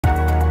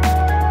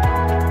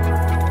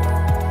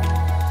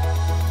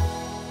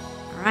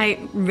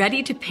right,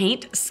 ready to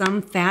paint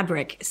some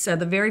fabric. So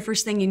the very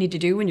first thing you need to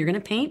do when you're gonna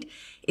paint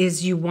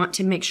is you want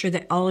to make sure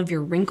that all of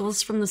your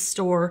wrinkles from the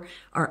store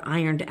are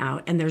ironed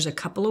out. And there's a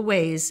couple of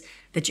ways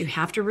that you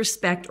have to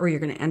respect or you're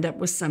gonna end up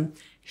with some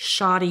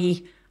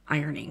shoddy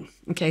ironing.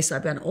 Okay, so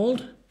I've got an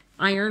old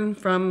iron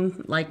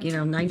from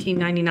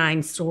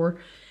 1999 store.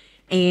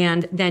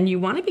 And then you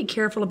wanna be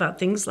careful about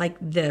things like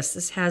this.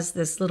 This has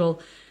this little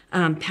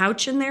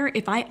pouch in there.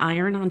 If I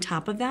iron on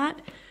top of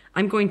that,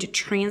 I'm going to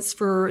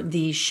transfer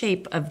the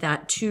shape of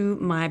that to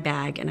my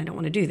bag, and I don't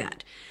want to do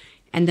that.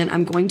 And then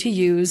I'm going to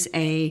use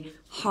a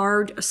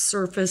hard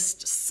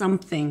surfaced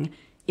something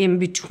in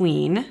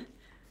between.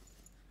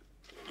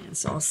 And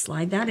so I'll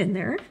slide that in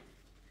there.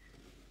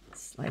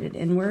 Slide it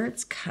in where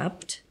it's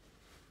cupped.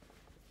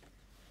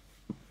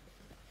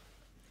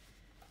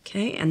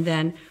 Okay, and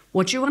then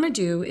what you want to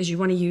do is you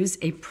want to use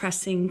a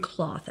pressing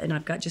cloth. And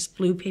I've got just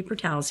blue paper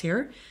towels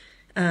here.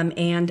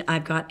 And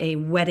I've got a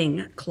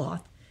wetting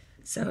cloth.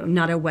 So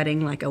not a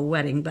wetting like a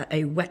wedding, but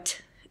a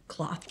wet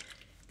cloth.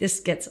 This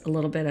gets a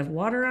little bit of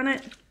water on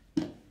it.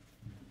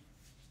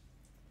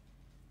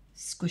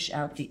 Squish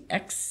out the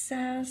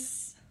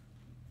excess.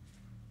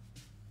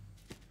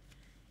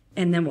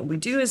 And then what we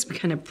do is we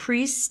kind of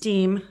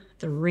pre-steam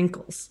the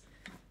wrinkles.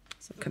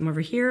 So come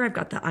over here, I've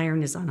got the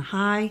iron is on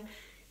high.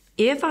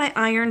 If I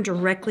iron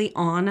directly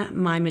on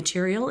my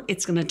material,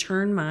 it's gonna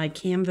turn my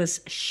canvas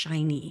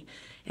shiny,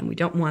 and we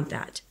don't want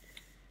that.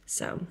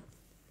 So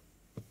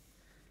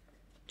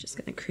just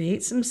gonna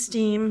create some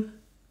steam.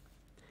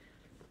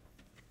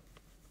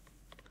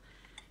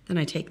 Then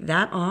I take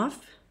that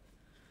off.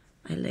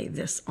 I lay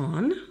this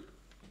on.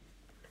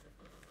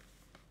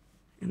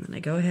 And then I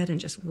go ahead and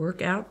just work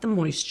out the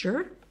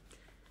moisture.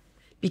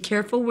 Be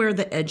careful where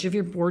the edge of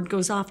your board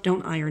goes off.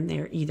 Don't iron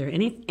there either.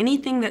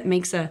 Anything that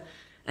makes an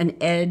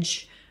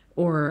edge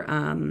or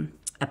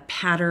a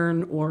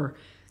pattern or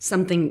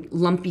something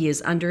lumpy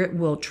is under it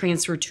will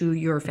transfer to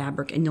your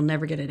fabric and you'll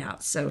never get it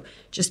out. So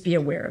just be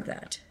aware of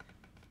that.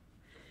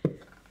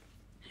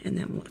 And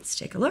then let's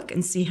take a look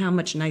and see how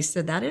much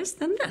nicer that is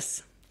than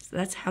this. So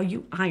that's how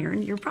you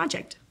iron your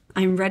project.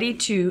 I'm ready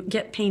to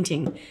get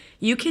painting.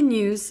 You can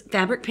use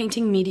fabric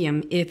painting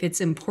medium if it's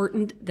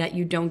important that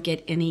you don't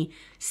get any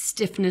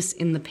stiffness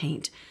in the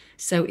paint.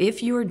 So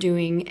if you are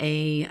doing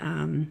a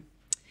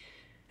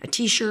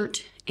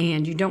t-shirt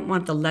and you don't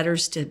want the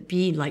letters to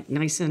be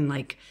nice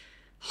and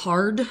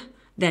hard,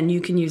 then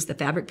you can use the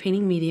fabric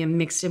painting medium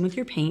mixed in with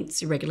your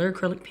paints, your regular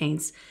acrylic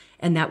paints,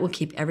 and that will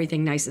keep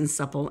everything nice and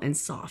supple and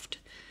soft.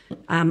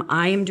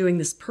 I am doing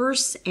this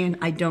purse and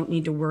I don't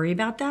need to worry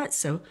about that.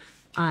 So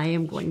I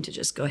am going to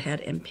just go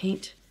ahead and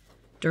paint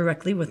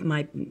directly with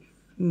my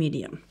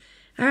medium.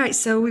 All right,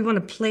 so we want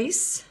to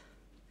place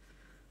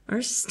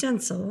our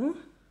stencil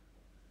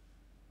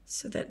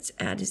so that's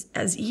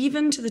as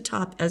even to the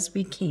top as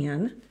we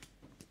can.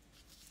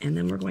 And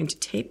then we're going to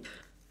tape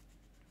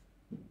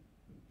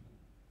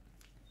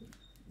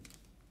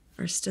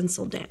our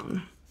stencil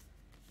down.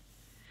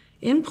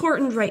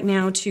 Important right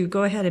now to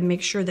go ahead and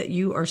make sure that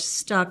you are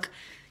stuck.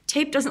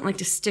 Tape doesn't like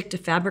to stick to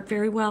fabric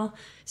very well,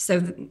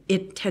 so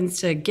it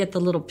tends to get the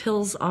little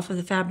pills off of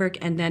the fabric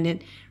and then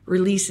it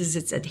releases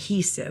its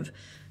adhesive.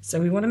 So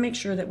we want to make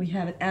sure that we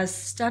have it as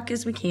stuck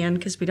as we can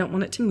because we don't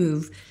want it to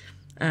move.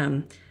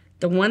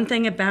 The one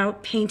thing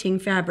about painting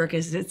fabric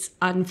is it's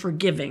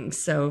unforgiving.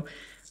 So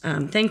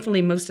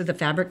thankfully most of the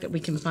fabric that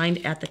we can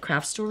find at the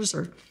craft stores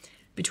are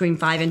between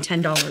 $5 and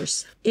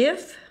 $10.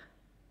 If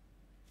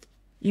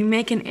you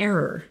make an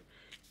error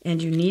and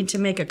you need to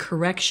make a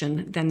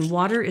correction, then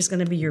water is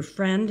going to be your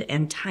friend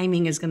and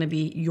timing is going to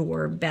be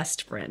your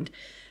best friend.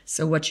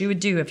 So what you would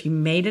do if you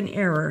made an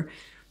error,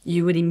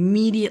 you would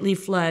immediately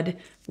flood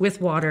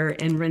with water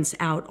and rinse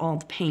out all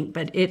the paint,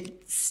 but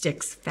it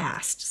sticks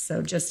fast.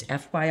 So just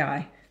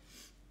FYI.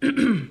 Okay,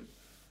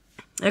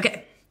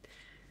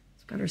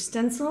 we've got our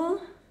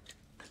stencil.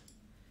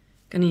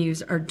 Going to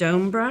use our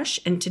dome brush,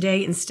 and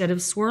today instead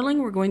of swirling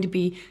we're going to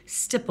be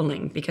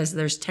stippling because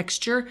there's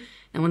texture.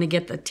 I want to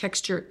get the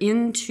texture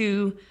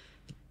into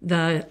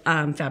the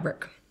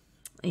fabric,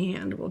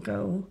 and we'll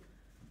go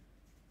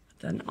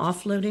with an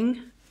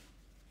offloading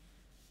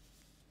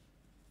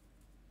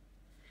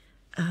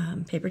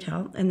paper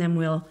towel, and then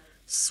we'll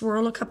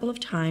swirl a couple of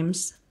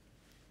times.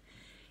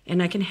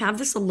 And I can have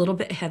this a little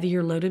bit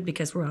heavier loaded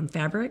because we're on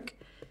fabric.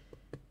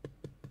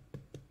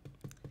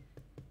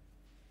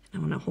 I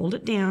want to hold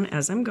it down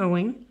as I'm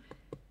going.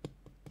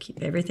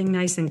 Keep everything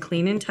nice and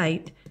clean and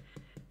tight.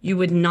 You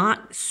would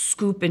not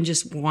scoop and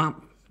just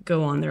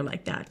go on there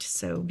like that.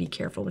 So be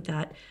careful with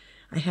that.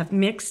 I have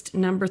mixed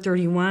number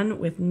 31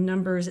 with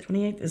numbers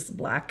 28 is the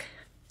black.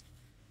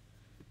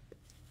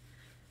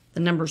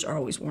 The numbers are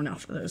always worn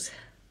off of those.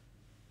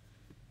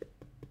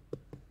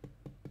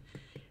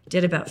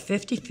 Did about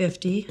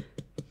 50-50.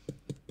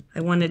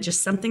 I wanted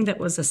just something that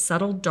was a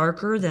subtle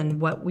darker than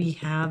what we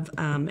have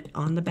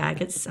on the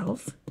bag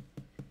itself.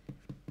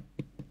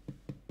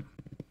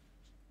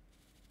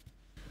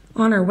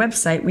 On our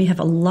website, we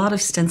have a lot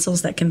of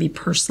stencils that can be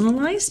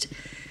personalized.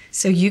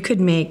 So you could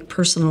make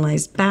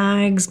personalized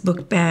bags,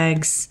 book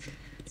bags,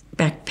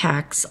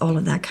 backpacks, all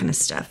of that kind of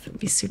stuff. It'd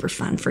be super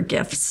fun for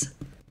gifts.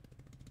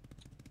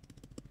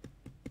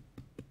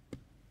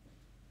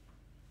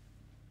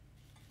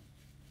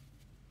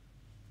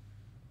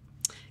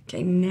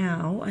 Okay,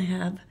 now I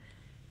have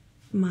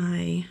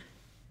my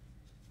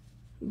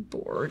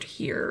board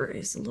here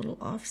is a little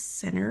off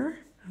center.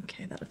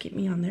 Okay, that'll keep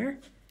me on there.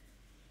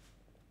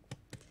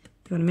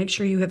 You want to make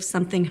sure you have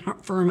something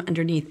firm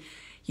underneath.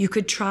 You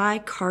could try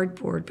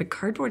cardboard, but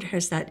cardboard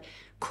has that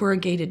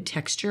corrugated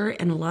texture,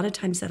 and a lot of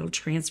times that'll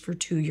transfer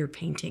to your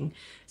painting.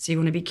 So you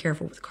want to be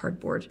careful with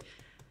cardboard.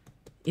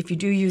 If you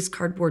do use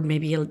cardboard,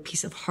 maybe a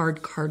piece of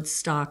hard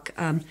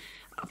cardstock.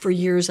 For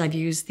years, I've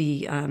used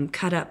the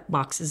cut-up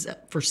boxes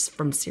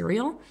from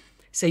cereal.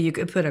 So you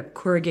could put a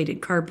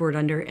corrugated cardboard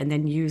under and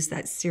then use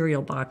that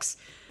cereal box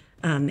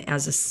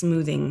as a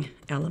smoothing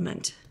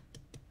element.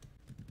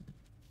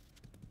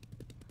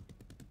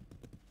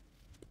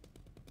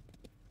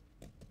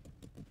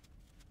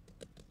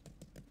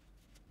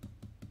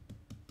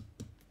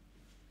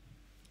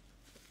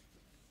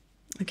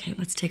 Okay,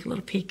 let's take a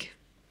little peek.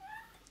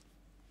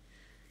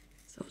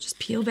 So I'll just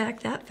peel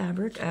back that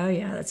fabric. Oh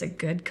yeah, that's a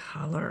good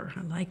color.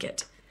 I like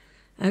it.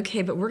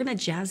 Okay, but we're gonna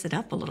jazz it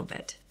up a little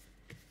bit.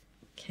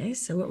 Okay,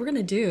 so what we're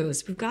gonna do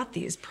is we've got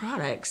these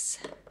products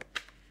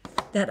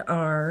that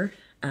are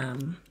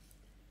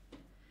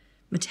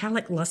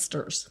metallic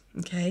lustres,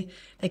 okay?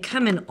 They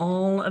come in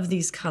all of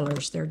these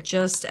colors. They're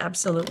just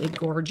absolutely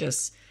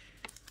gorgeous.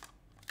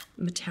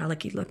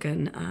 Metallic-y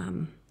looking.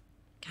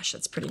 Gosh,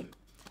 that's pretty.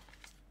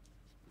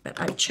 But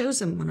I've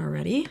chosen one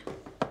already,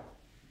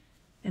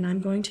 and I'm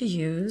going to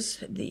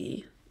use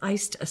the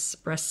iced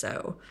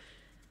espresso.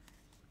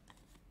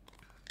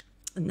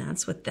 And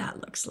that's what that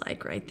looks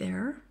like right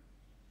there.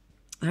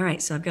 All right,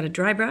 so I've got a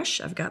dry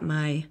brush. I've got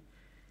my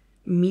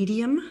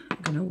medium.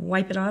 I'm gonna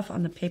wipe it off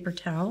on the paper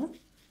towel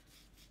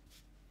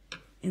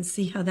and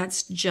see how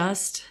that's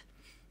just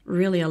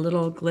really a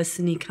little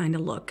glistening kind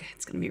of look.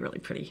 It's gonna be really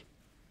pretty.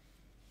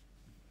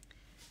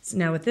 So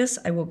now with this,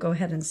 I will go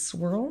ahead and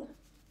swirl.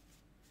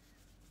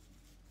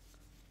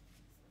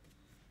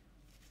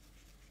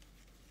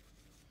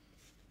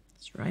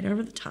 It's right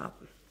over the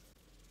top.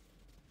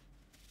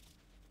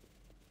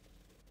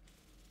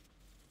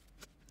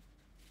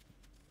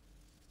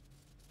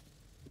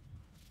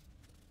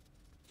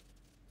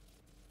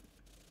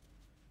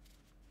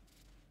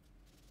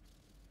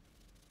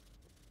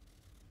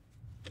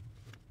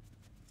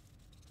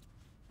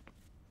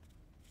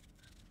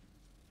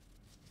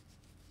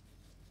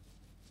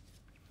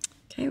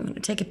 Okay, we're going to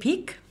take a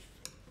peek.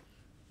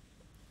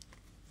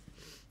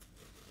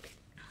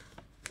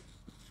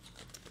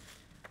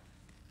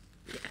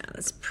 Yeah,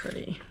 that's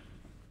pretty.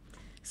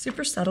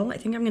 Super subtle. I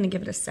think I'm going to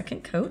give it a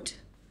second coat.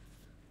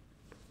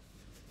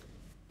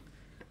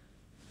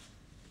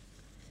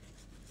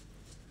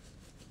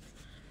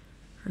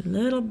 For a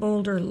little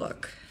bolder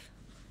look.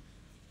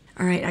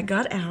 All right, I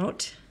got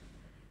out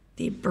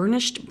the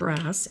burnished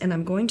brass, and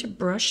I'm going to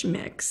brush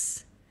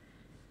mix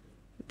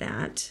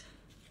that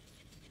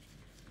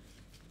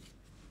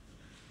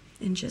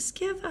and just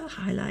give a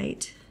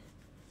highlight.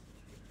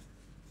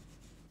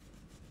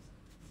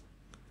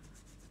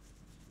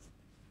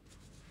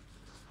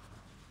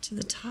 To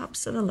the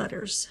tops of the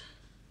letters.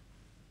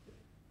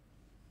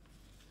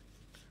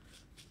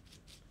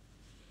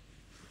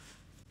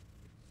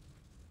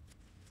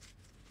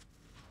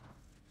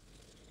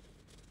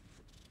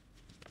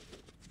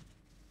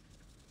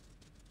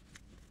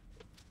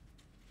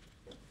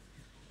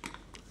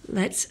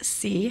 Let's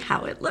see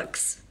how it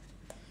looks.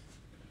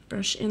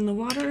 Brush in the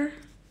water.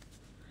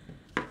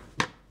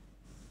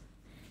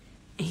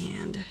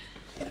 And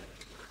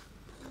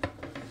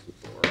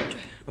board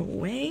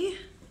away.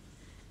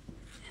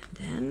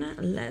 And then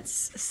let's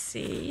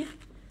see.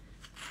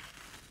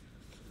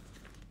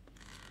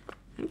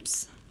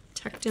 Oops,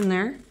 tucked in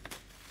there.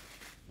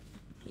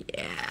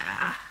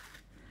 Yeah.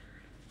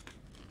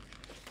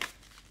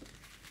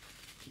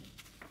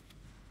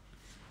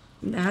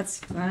 That's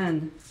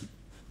fun.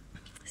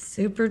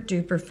 Super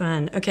duper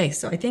fun. Okay,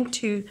 so I think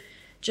to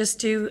just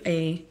do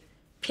a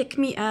pick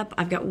me up,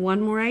 I've got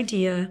one more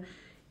idea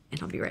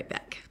and I'll be right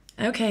back.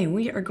 Okay,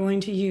 we are going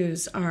to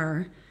use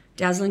our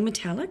Dazzling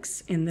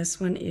Metallics, and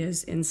this one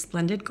is in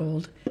Splendid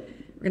Gold.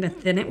 We're gonna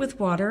thin it with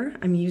water.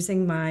 I'm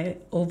using my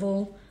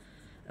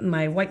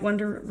White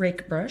Wonder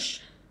rake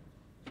brush.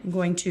 I'm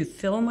going to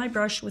fill my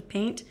brush with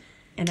paint,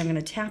 and I'm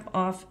gonna tap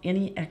off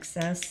any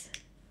excess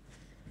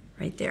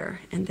right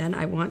there. And then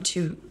I want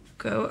to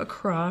go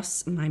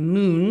across my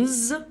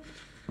moons,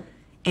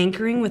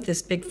 anchoring with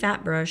this big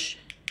fat brush,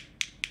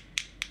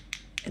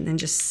 and then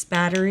just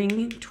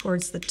spattering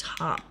towards the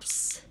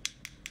tops.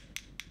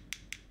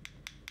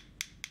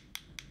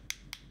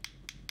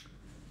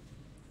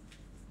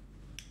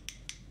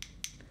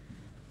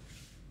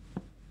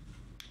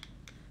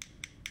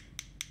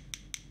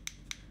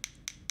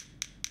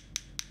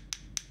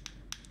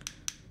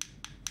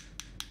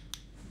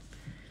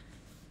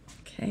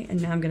 Okay,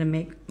 and now I'm gonna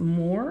make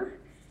more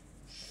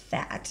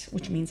fat,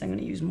 which means I'm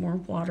gonna use more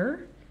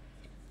water.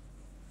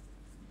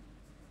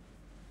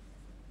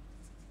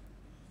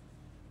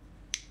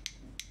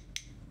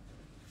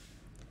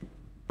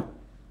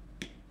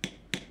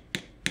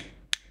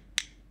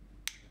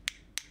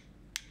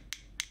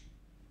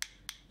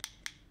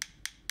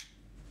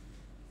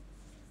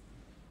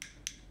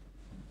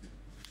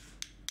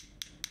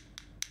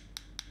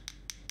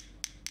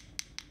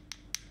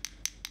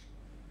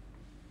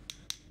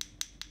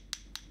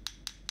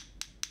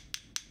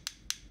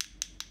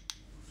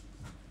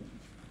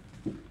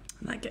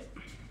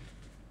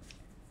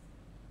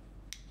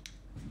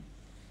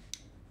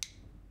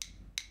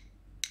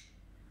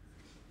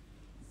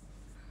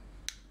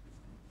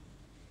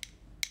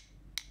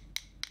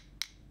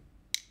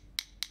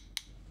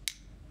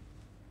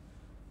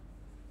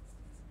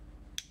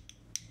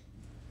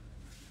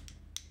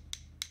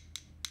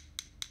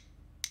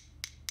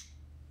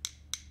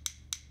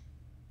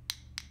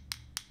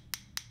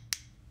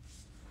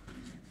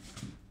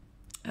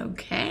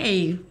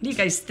 Yay! What do you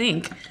guys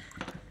think?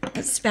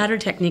 That spatter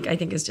technique, I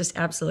think, is just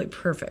absolutely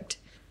perfect.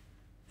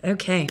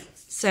 Okay,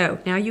 so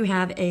now you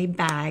have a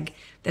bag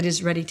that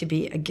is ready to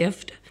be a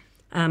gift.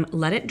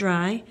 Let it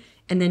dry,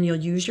 and then you'll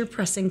use your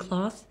pressing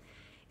cloth,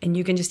 and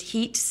you can just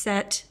heat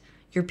set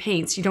your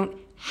paints. You don't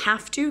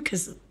have to,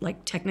 because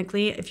like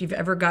technically, if you've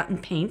ever gotten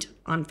paint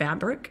on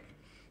fabric,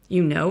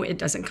 you know it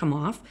doesn't come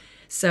off.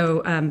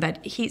 So,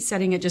 but heat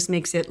setting it just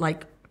makes it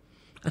like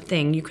a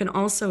thing. You can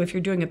also, if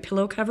you're doing a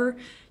pillow cover,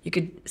 you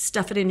could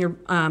stuff it in your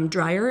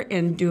dryer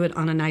and do it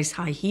on a nice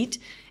high heat,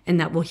 and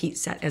that will heat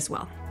set as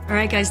well. All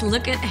right, guys,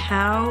 look at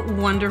how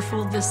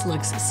wonderful this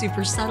looks.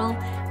 Super subtle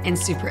and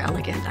super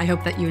elegant. I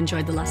hope that you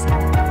enjoyed the lesson.